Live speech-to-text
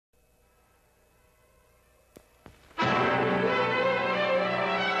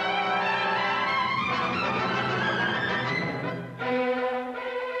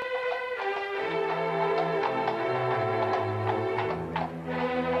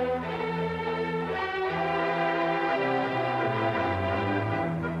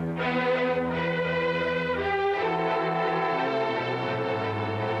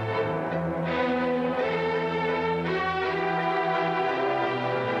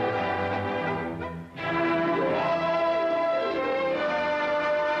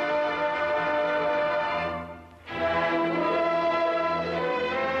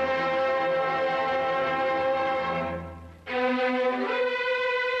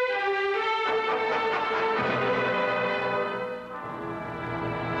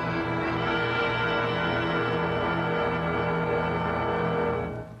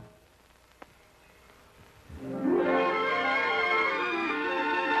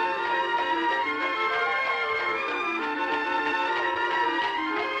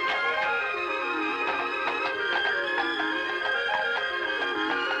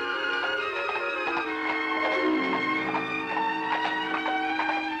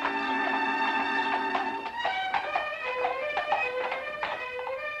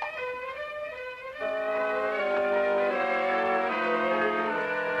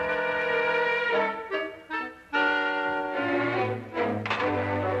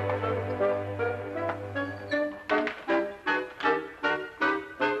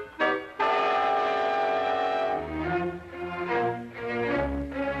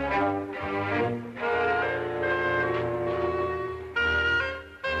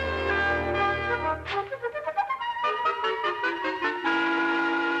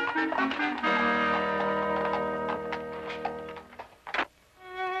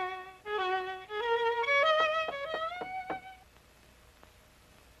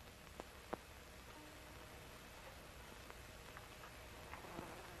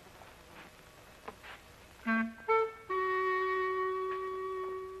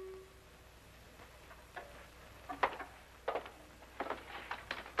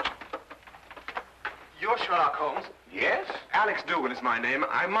You're Sherlock Holmes? Yes? Alex Dougall is my name.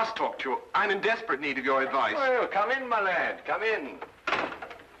 I must talk to you. I'm in desperate need of your advice. Well, come in, my lad. Come in.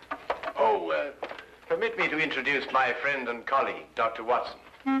 Oh, permit me to introduce my friend and colleague, Dr. Watson.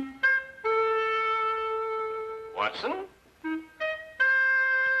 Watson?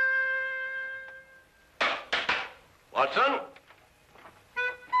 Watson?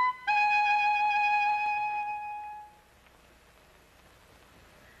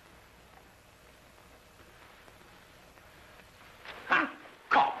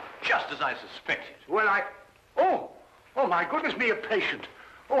 Come, just as I suspected. Well, Oh, my goodness me, a patient.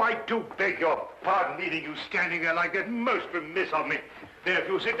 Oh, I do beg your pardon leaving you standing there like that. Most remiss of me. There, if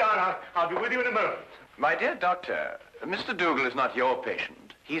you'll sit down, I'll be with you in a moment. My dear doctor, Mr. Dougall is not your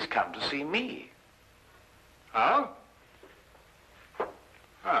patient. He's come to see me. Huh?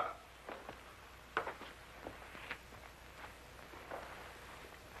 Huh.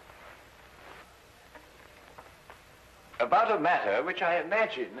 About a matter which I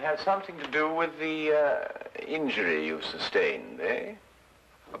imagine has something to do with the injury you sustained, eh?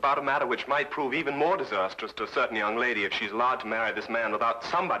 About a matter which might prove even more disastrous to a certain young lady if she's allowed to marry this man without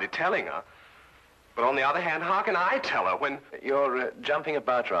somebody telling her. But on the other hand, how can I tell her when... You're jumping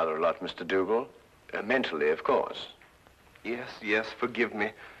about rather a lot, Mr. Dougall. Mentally, of course. Yes, forgive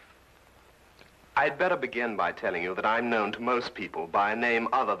me. I'd better begin by telling you that I'm known to most people by a name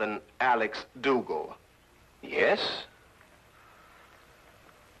other than Alex Dougall. Yes?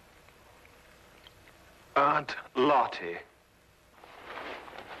 Aunt Lottie.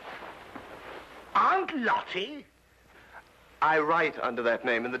 Aunt Lottie? I write under that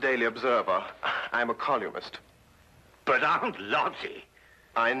name in the Daily Observer. I'm a columnist. But Aunt Lottie?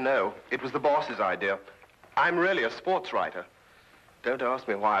 I know. It was the boss's idea. I'm really a sports writer. Don't ask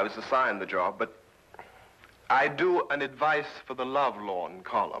me why I was assigned the job, but I do an advice for the lovelorn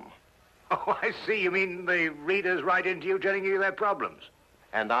column. Oh, I see. You mean the readers write into you telling you their problems?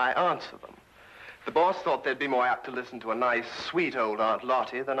 And I answer them. The boss thought they'd be more apt to listen to a nice, sweet old Aunt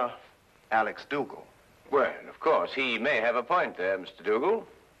Lottie than a Alex Dougall. Well, of course, he may have a point there, Mr. Dougall.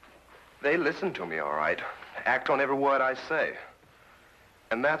 They listen to me, all right. Act on every word I say.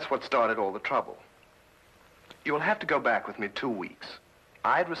 And that's what started all the trouble. You'll have to go back with me 2 weeks.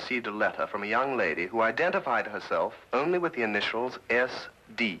 I'd received a letter from a young lady who identified herself only with the initials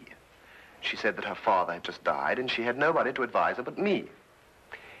S.D. She said that her father had just died and she had nobody to advise her but me.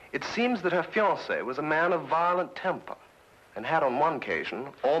 It seems that her fiancé was a man of violent temper and had on one occasion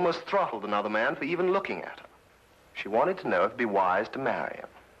almost throttled another man for even looking at her. She wanted to know if it'd be wise to marry him.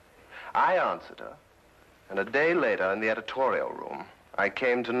 I answered her, and a day later in the editorial room, I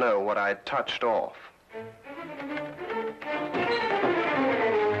came to know what I'd touched off.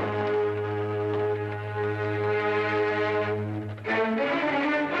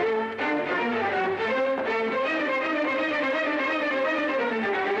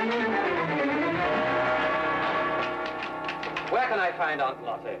 Where can I find Aunt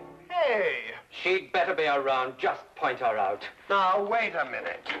Lottie? Hey! She'd better be around. Just point her out. Now, wait a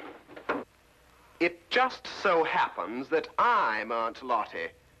minute. It just so happens that I'm Aunt Lottie,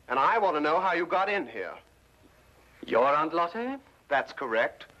 and I want to know how you got in here. You're Aunt Lottie? That's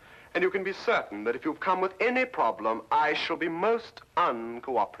correct. And you can be certain that if you've come with any problem, I shall be most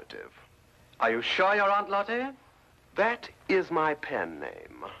uncooperative. Are you sure you're Aunt Lottie? That is my pen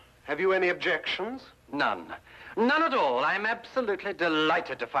name. Have you any objections? None. None at all. I'm absolutely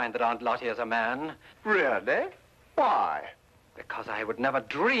delighted to find that Aunt Lottie is a man. Really? Why? Because I would never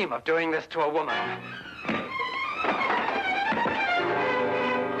dream of doing this to a woman.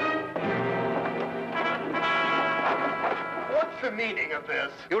 What's the meaning of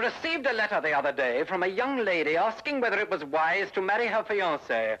this? You received a letter the other day from a young lady asking whether it was wise to marry her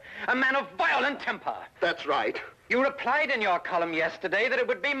fiancé, a man of violent temper. That's right. You replied in your column yesterday that it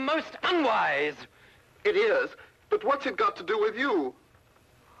would be most unwise. It is. But what's it got to do with you?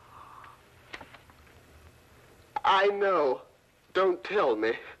 I know. Don't tell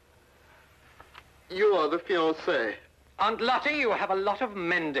me. You're the fiancé. Aunt Lottie, you have a lot of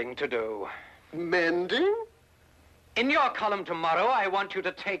mending to do. Mending? In your column tomorrow, I want you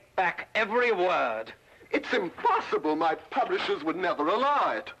to take back every word. It's impossible. My publishers would never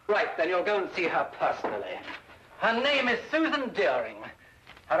allow it. Right, then you'll go and see her personally. Her name is Susan Deering.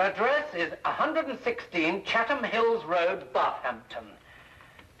 Her address is 116 Chatham Hills Road, Bathampton.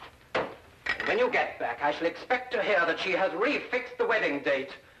 When you get back, I shall expect to hear that she has refixed the wedding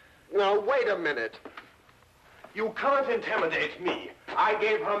date. Now, wait a minute. You can't intimidate me. I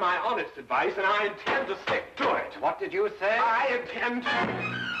gave her my honest advice, and I intend to stick to it. What did you say? I intend...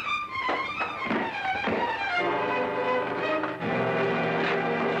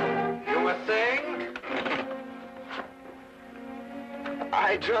 You were saying?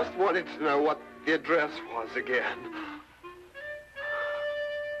 I just wanted to know what the address was again.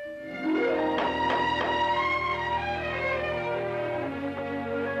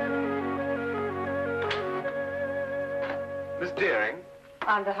 Miss Deering?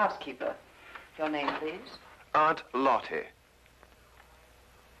 I'm the housekeeper. Your name, please? Aunt Lottie.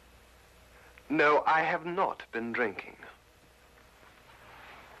 No, I have not been drinking.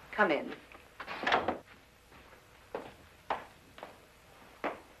 Come in.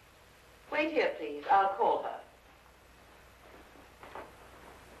 Wait here, please. I'll call her.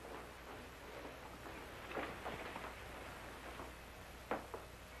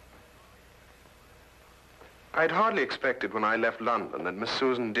 I'd hardly expected when I left London that Miss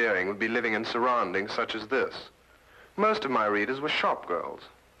Susan Deering would be living in surroundings such as this. Most of my readers were shop girls.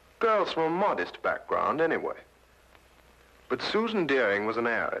 Girls from a modest background, anyway. But Susan Deering was an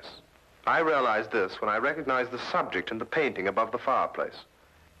heiress. I realized this when I recognized the subject in the painting above the fireplace.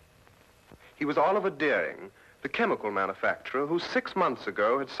 He was Oliver Deering, the chemical manufacturer who 6 months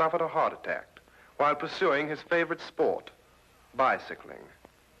ago had suffered a heart attack while pursuing his favorite sport, bicycling.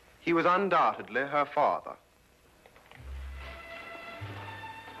 He was undoubtedly her father.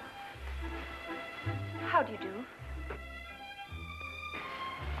 How do you do?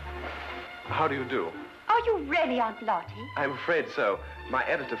 How do you do? Are you really Aunt Lottie? I'm afraid so. My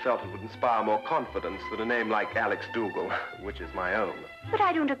editor felt it would inspire more confidence than a name like Alex Dougall, which is my own. But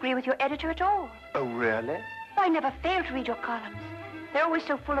I don't agree with your editor at all. Oh, really? I never fail to read your columns. They're always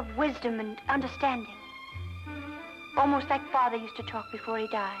so full of wisdom and understanding. Almost like Father used to talk before he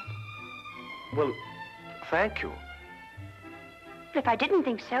died. Well, thank you. But if I didn't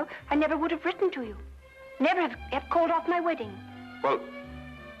think so, I never would have written to you. Never have called off my wedding. Well,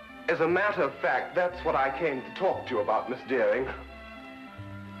 as a matter of fact, that's what I came to talk to you about, Miss Deering.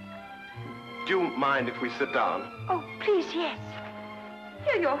 Do you mind if we sit down? Oh, please, yes.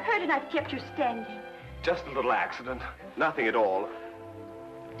 Here, you're hurt and I've kept you standing. Just a little accident. Nothing at all.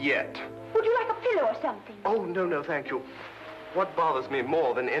 Yet. Would you like a pillow or something? Oh, no, thank you. What bothers me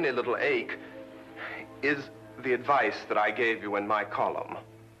more than any little ache is the advice that I gave you in my column.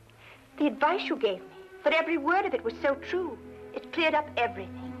 The advice you gave me, but every word of it was so true. It cleared up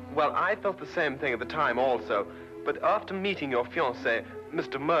everything. Well, I felt the same thing at the time also, but after meeting your fiancé,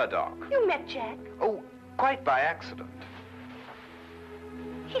 Mr. Murdock... You met Jack? Oh, quite by accident.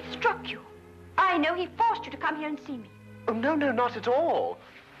 He struck you. I know he forced you to come here and see me. Oh, no, not at all.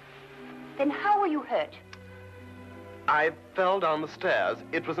 Then how were you hurt? I fell down the stairs.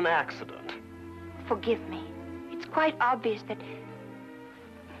 It was an accident. Forgive me. It's quite obvious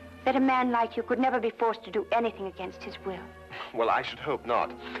that a man like you could never be forced to do anything against his will. Well, I should hope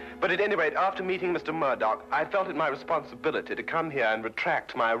not. But at any rate, after meeting Mr. Murdock, I felt it my responsibility to come here and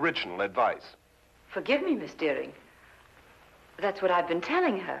retract my original advice. Forgive me, Miss Deering. That's what I've been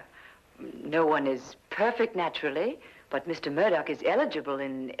telling her. No one is perfect naturally, but Mr. Murdock is eligible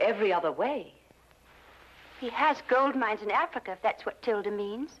in every other way. He has gold mines in Africa, if that's what Tilda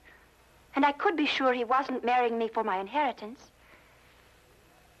means. And I could be sure he wasn't marrying me for my inheritance.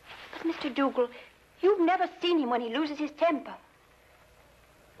 But, Mr. Dougall, you've never seen him when he loses his temper.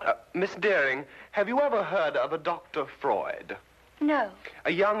 Miss Deering, have you ever heard of a Dr. Freud? No.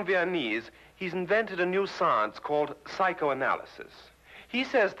 A young Viennese. He's invented a new science called psychoanalysis. He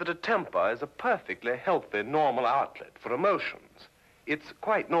says that a temper is a perfectly healthy, normal outlet for emotions. It's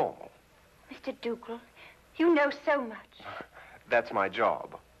quite normal. Mr. Dougall, you know so much. That's my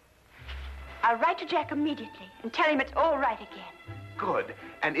job. I'll write to Jack immediately and tell him it's all right again. Good.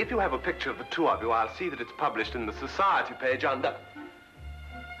 And if you have a picture of the two of you, I'll see that it's published in the society page under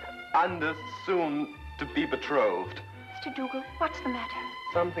soon to be betrothed. Mr. Dougall, what's the matter?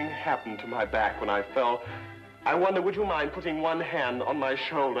 Something happened to my back when I fell. I wonder, would you mind putting one hand on my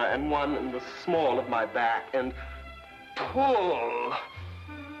shoulder and one in the small of my back and pull?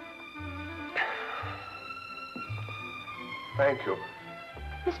 Thank you.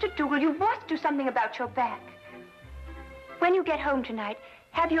 Mr. Dougall, you must do something about your back. When you get home tonight,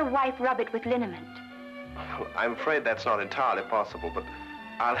 have your wife rub it with liniment. I'm afraid that's not entirely possible, but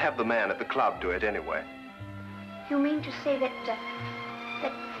I'll have the man at the club do it anyway. You mean to say that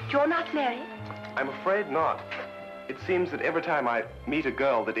you're not married? I'm afraid not. It seems that every time I meet a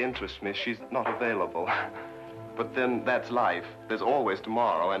girl that interests me, she's not available. But then that's life. There's always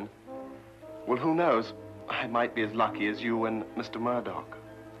tomorrow, and, well, who knows? I might be as lucky as you and Mr. Murdock.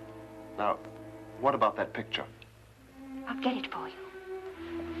 Now, what about that picture? I'll get it for you.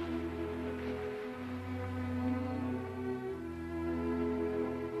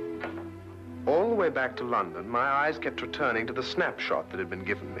 All the way back to London, my eyes kept returning to the snapshot that had been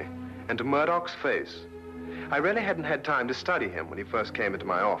given me, and to Murdock's face. I really hadn't had time to study him when he first came into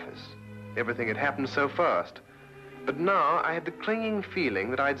my office. Everything had happened so fast. But now I had the clinging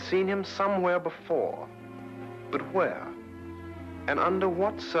feeling that I'd seen him somewhere before. But where? And under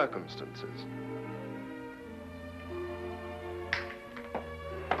what circumstances?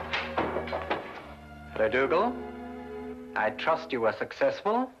 Hello, Dougall. I trust you were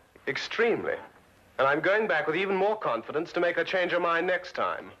successful. Extremely. And I'm going back with even more confidence to make her change her mind next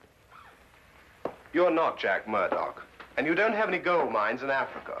time. You're not Jack Murdock, and you don't have any gold mines in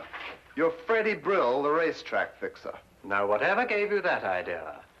Africa. You're Freddie Brill, the racetrack fixer. Now, whatever gave you that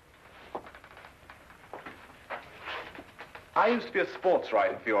idea? I used to be a sports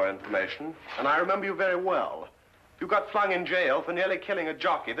writer, for your information, and I remember you very well. You got flung in jail for nearly killing a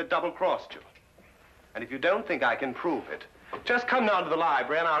jockey that double-crossed you. And if you don't think I can prove it, just come down to the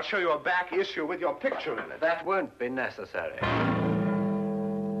library and I'll show you a back issue with your picture in it. That won't be necessary.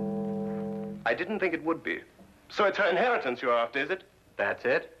 I didn't think it would be. So it's her inheritance you're after, is it? That's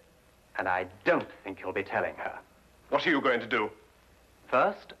it. And I don't think you'll be telling her. What are you going to do?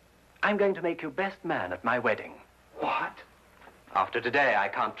 First, I'm going to make you best man at my wedding. What? After today, I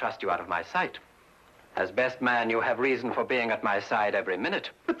can't trust you out of my sight. As best man, you have reason for being at my side every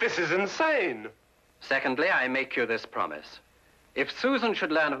minute. But this is insane. Secondly, I make you this promise. If Susan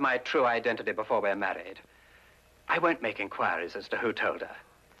should learn of my true identity before we're married, I won't make inquiries as to who told her.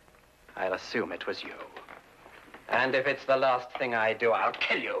 I'll assume it was you. And if it's the last thing I do, I'll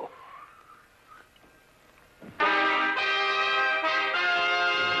kill you.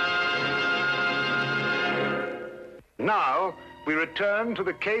 Now, we return to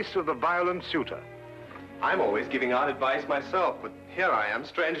the case of the violent suitor. I'm always giving out advice myself, but here I am,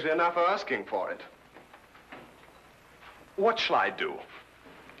 strangely enough, asking for it. What shall I do?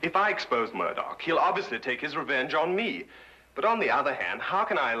 If I expose Murdock, he'll obviously take his revenge on me. But on the other hand, how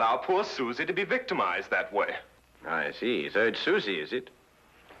can I allow poor Susie to be victimized that way? I see. So it's Susie, is it?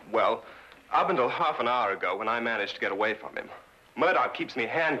 Well, up until half an hour ago when I managed to get away from him. Murdock keeps me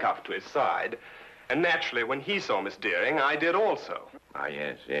handcuffed to his side. And naturally, when he saw Miss Deering, I did also. Ah,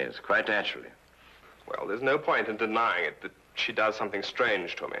 yes, quite naturally. Well, there's no point in denying it that she does something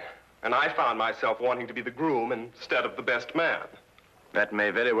strange to me. And I found myself wanting to be the groom instead of the best man. That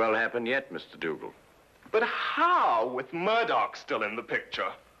may very well happen yet, Mr. Dougall. But how, with Murdock still in the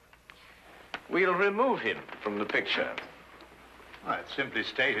picture? We'll remove him from the picture. Well, it's simply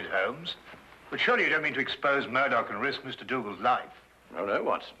stated, Holmes. But surely you don't mean to expose Murdock and risk Mr. Dougall's life. No,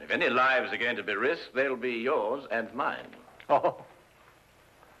 Watson. If any lives are going to be risked, they'll be yours and mine. Oh.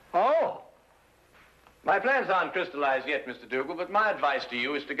 Oh! My plans aren't crystallized yet, Mr. Dougall, but my advice to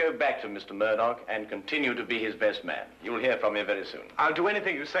you is to go back to Mr. Murdock and continue to be his best man. You'll hear from me very soon. I'll do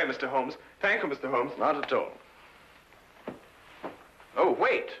anything you say, Mr. Holmes. Thank you, Mr. Holmes. Not at all. Oh,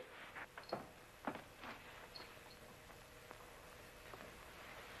 wait.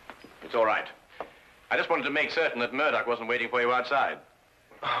 It's all right. I just wanted to make certain that Murdock wasn't waiting for you outside.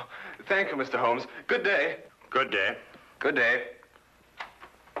 Oh, thank you, Mr. Holmes. Good day. Good day. Good day.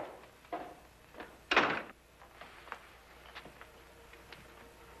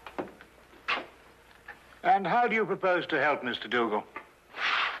 And how do you propose to help Mr. Dougall?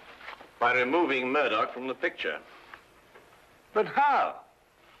 By removing Murdock from the picture. But how?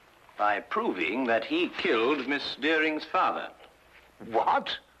 By proving that he killed Miss Deering's father.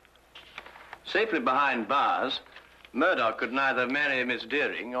 What? Safely behind bars, Murdock could neither marry Miss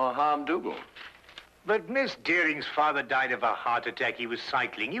Deering or harm Dougall. But Miss Deering's father died of a heart attack. He was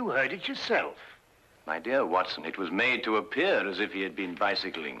cycling. You heard it yourself. My dear Watson, it was made to appear as if he had been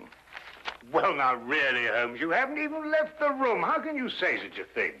bicycling. Well, now, really, Holmes, you haven't even left the room. How can you say such a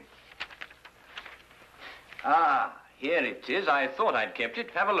thing? Ah, here it is. I thought I'd kept it.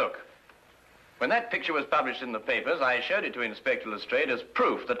 Have a look. When that picture was published in the papers, I showed it to Inspector Lestrade as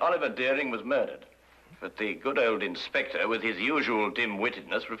proof that Oliver Deering was murdered. But the good old inspector, with his usual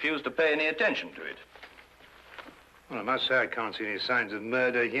dim-wittedness, refused to pay any attention to it. Well, I must say I can't see any signs of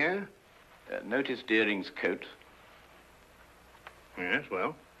murder here. Notice Deering's coat. Yes,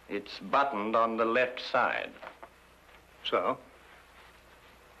 well. It's buttoned on the left side. So?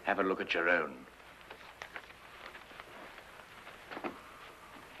 Have a look at your own.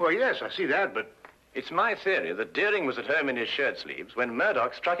 Well, yes, I see that, but... It's my theory that Deering was at home in his shirt sleeves when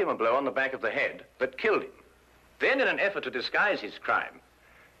Murdock struck him a blow on the back of the head that killed him. Then, in an effort to disguise his crime,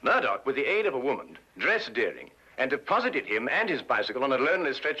 Murdock, with the aid of a woman, dressed Deering and deposited him and his bicycle on a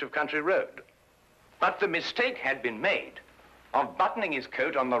lonely stretch of country road. But the mistake had been made of buttoning his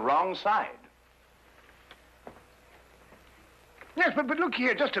coat on the wrong side. Yes, but look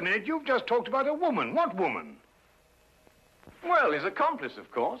here, just a minute. You've just talked about a woman. What woman? Well, his accomplice,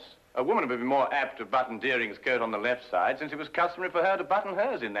 of course. A woman would be more apt to button Deering's coat on the left side, since it was customary for her to button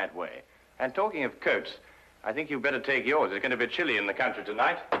hers in that way. And talking of coats, I think you'd better take yours. It's going to be chilly in the country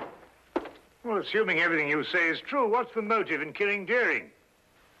tonight. Well, assuming everything you say is true, what's the motive in killing Deering?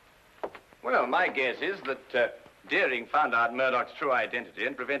 Well, my guess is that Deering found out Murdock's true identity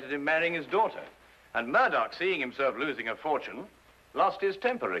and prevented him marrying his daughter. And Murdock, seeing himself losing a fortune, lost his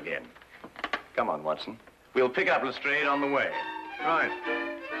temper again. Come on, Watson. We'll pick up Lestrade on the way. Right.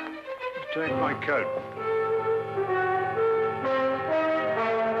 Take my coat.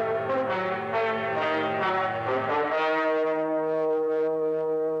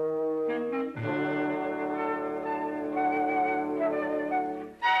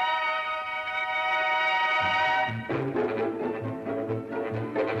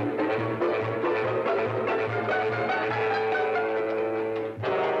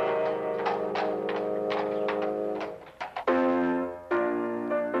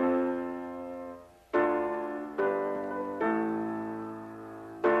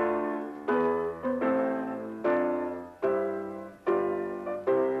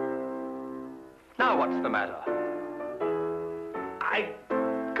 Now, what's the matter? I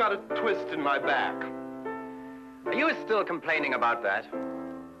got a twist in my back. Are you still complaining about that?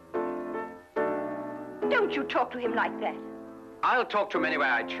 Don't you talk to him like that. I'll talk to him any way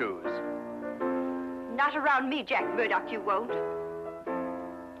I choose. Not around me, Jack Murdock, you won't.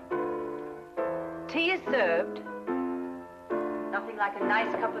 Tea is served. Nothing like a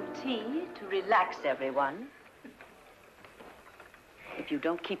nice cup of tea to relax everyone. If you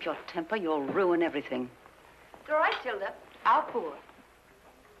don't keep your temper, you'll ruin everything. It's all right, Tilda. I'll pour.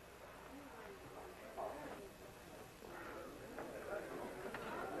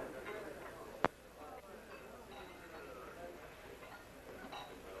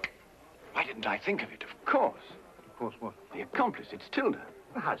 Why didn't I think of it? Of course. Of course, what? The accomplice, it's Tilda.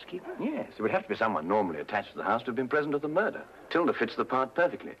 The housekeeper? Yes, it would have to be someone normally attached to the house to have been present at the murder. Tilda fits the part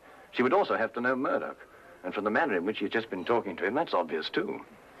perfectly. She would also have to know Murdock. And from the manner in which she's just been talking to him, that's obvious, too.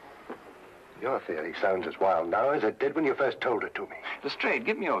 Your theory sounds as wild now as it did when you first told it to me. Lestrade,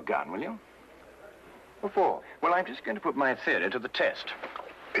 give me your gun, will you? What for? Well, I'm just going to put my theory to the test.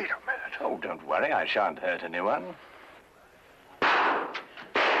 Wait a minute. Oh, don't worry, I shan't hurt anyone.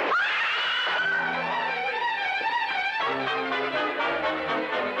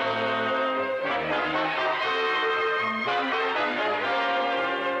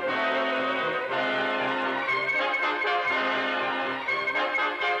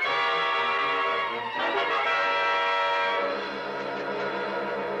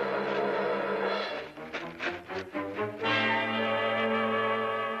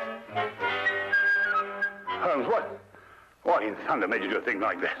 Holmes, what in thunder made you do a thing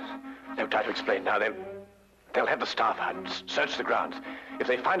like this? No time to explain now. They'll have the staff out, search the grounds. If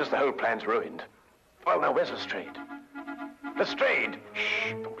they find us, the whole plan's ruined. Well, now, where's Lestrade? Lestrade!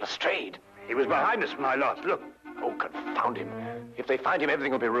 Shh! Oh, Lestrade! He was behind us when I lost. Look. Oh, confound him. If they find him,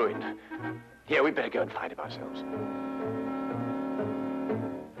 everything will be ruined. Here, we'd better go and find him ourselves.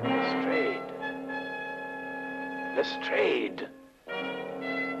 Lestrade. Lestrade.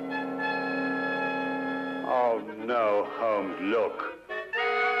 Oh, no, Holmes, look.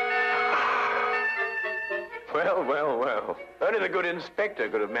 Well, well, well. Only the good inspector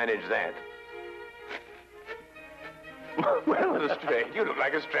could have managed that. Well, Lestrade, you look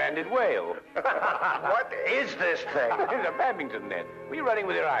like a stranded whale. What is this thing? It's a badminton net. Were you running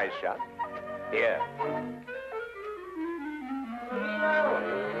with your eyes shut? Here.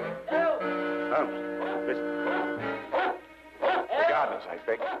 Holmes, listen. The gardeners, I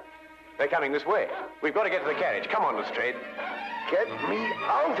expect. They're coming this way. We've got to get to the carriage. Come on, Lestrade. Get me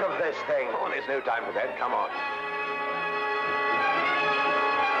out of this thing. Oh, there's no time for that. Come on.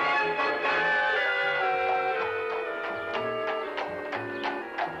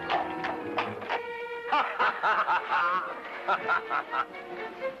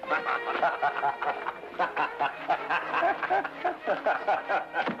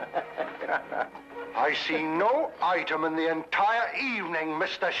 I see no item in the entire evening,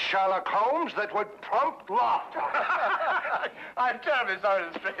 Mr. Sherlock Holmes, that would prompt laughter. I'm terribly sorry,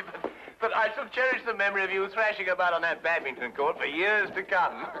 Lestrade, but I shall cherish the memory of you thrashing about on that badminton court for years to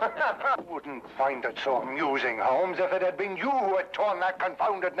come. I wouldn't find it so amusing, Holmes, if it had been you who had torn that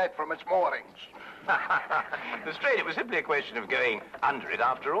confounded net from its moorings. Lestrade, it was simply a question of going under it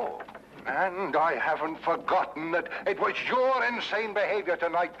after all. And I haven't forgotten that it was your insane behavior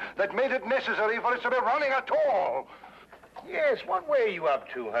tonight that made it necessary for us to be running at all. Yes, what were you up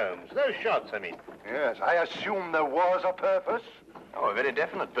to, Holmes? Those shots, I mean. Yes, I assume there was a purpose. Oh, a very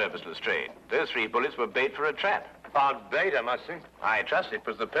definite purpose, Lestrade. Those 3 bullets were bait for a trap. Odd bait, I must say. I trust it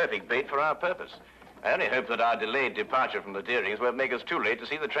was the perfect bait for our purpose. I only hope that our delayed departure from the Deerings won't make us too late to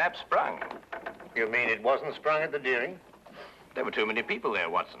see the trap sprung. You mean it wasn't sprung at the Deering? There were too many people there,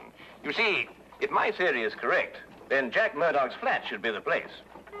 Watson. You see, if my theory is correct, then Jack Murdock's flat should be the place.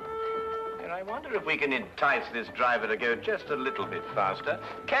 And I wonder if we can entice this driver to go just a little bit faster.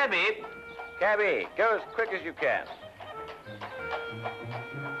 Cabby! Cabby, go as quick as you can.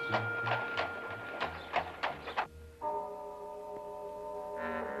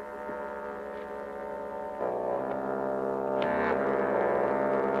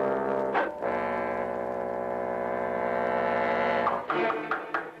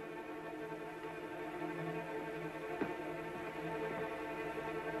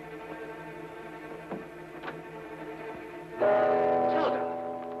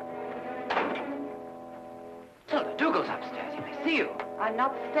 Dougall's upstairs. He may see you. I'm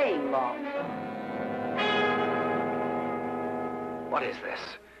not staying long. What is this?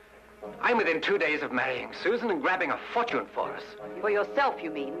 I'm within 2 days of marrying Susan and grabbing a fortune for us. For yourself,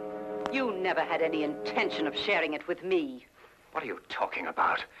 you mean? You never had any intention of sharing it with me. What are you talking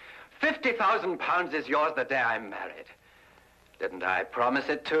about? £50,000 is yours the day I'm married. Didn't I promise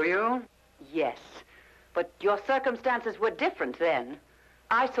it to you? Yes, but your circumstances were different then.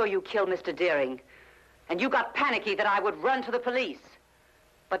 I saw you kill Mr. Deering, and you got panicky that I would run to the police.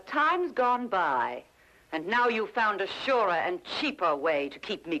 But time's gone by, and now you've found a surer and cheaper way to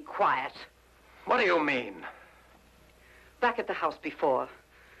keep me quiet. What do you mean? Back at the house before,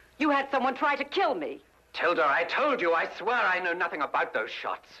 you had someone try to kill me. Tilda, I told you, I swear I know nothing about those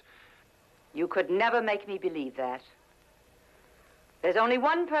shots. You could never make me believe that. There's only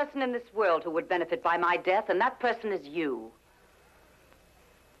one person in this world who would benefit by my death, and that person is you.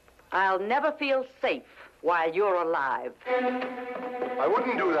 I'll never feel safe while you're alive. I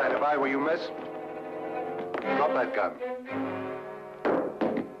wouldn't do that if I were you, miss. Drop that gun.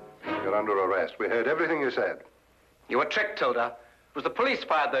 You're under arrest. We heard everything you said. You were tricked, Tilda. It was the police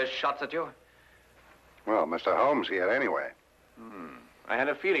fired those shots at you. Well, Mr. Holmes here anyway. I had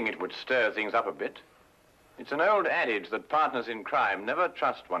a feeling it would stir things up a bit. It's an old adage that partners in crime never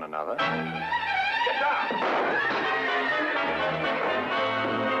trust one another. Get down!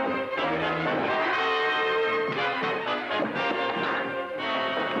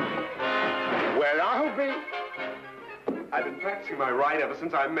 Well, I'll be... I've been practicing my ride ever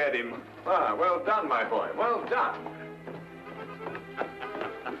since I met him. Ah, well done, my boy. Well done.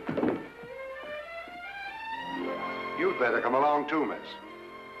 You'd better come along too, miss.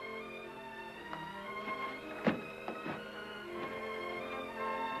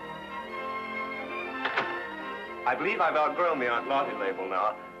 I believe I've outgrown the Aunt Lottie label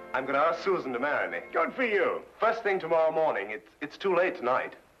now. I'm going to ask Susan to marry me. Good for you. First thing tomorrow morning. It's too late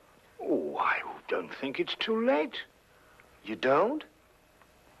tonight. Oh, I don't think it's too late. You don't?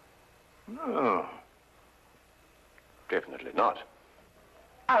 No. Definitely not.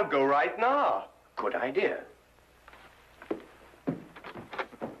 I'll go right now. Good idea.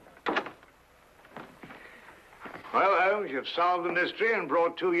 Well, Holmes, you've solved the mystery and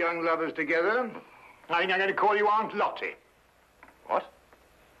brought two young lovers together. I think I'm going to call you Aunt Lottie. What?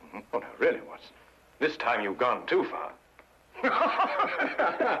 Oh, no, really, Watson. This time you've gone too far.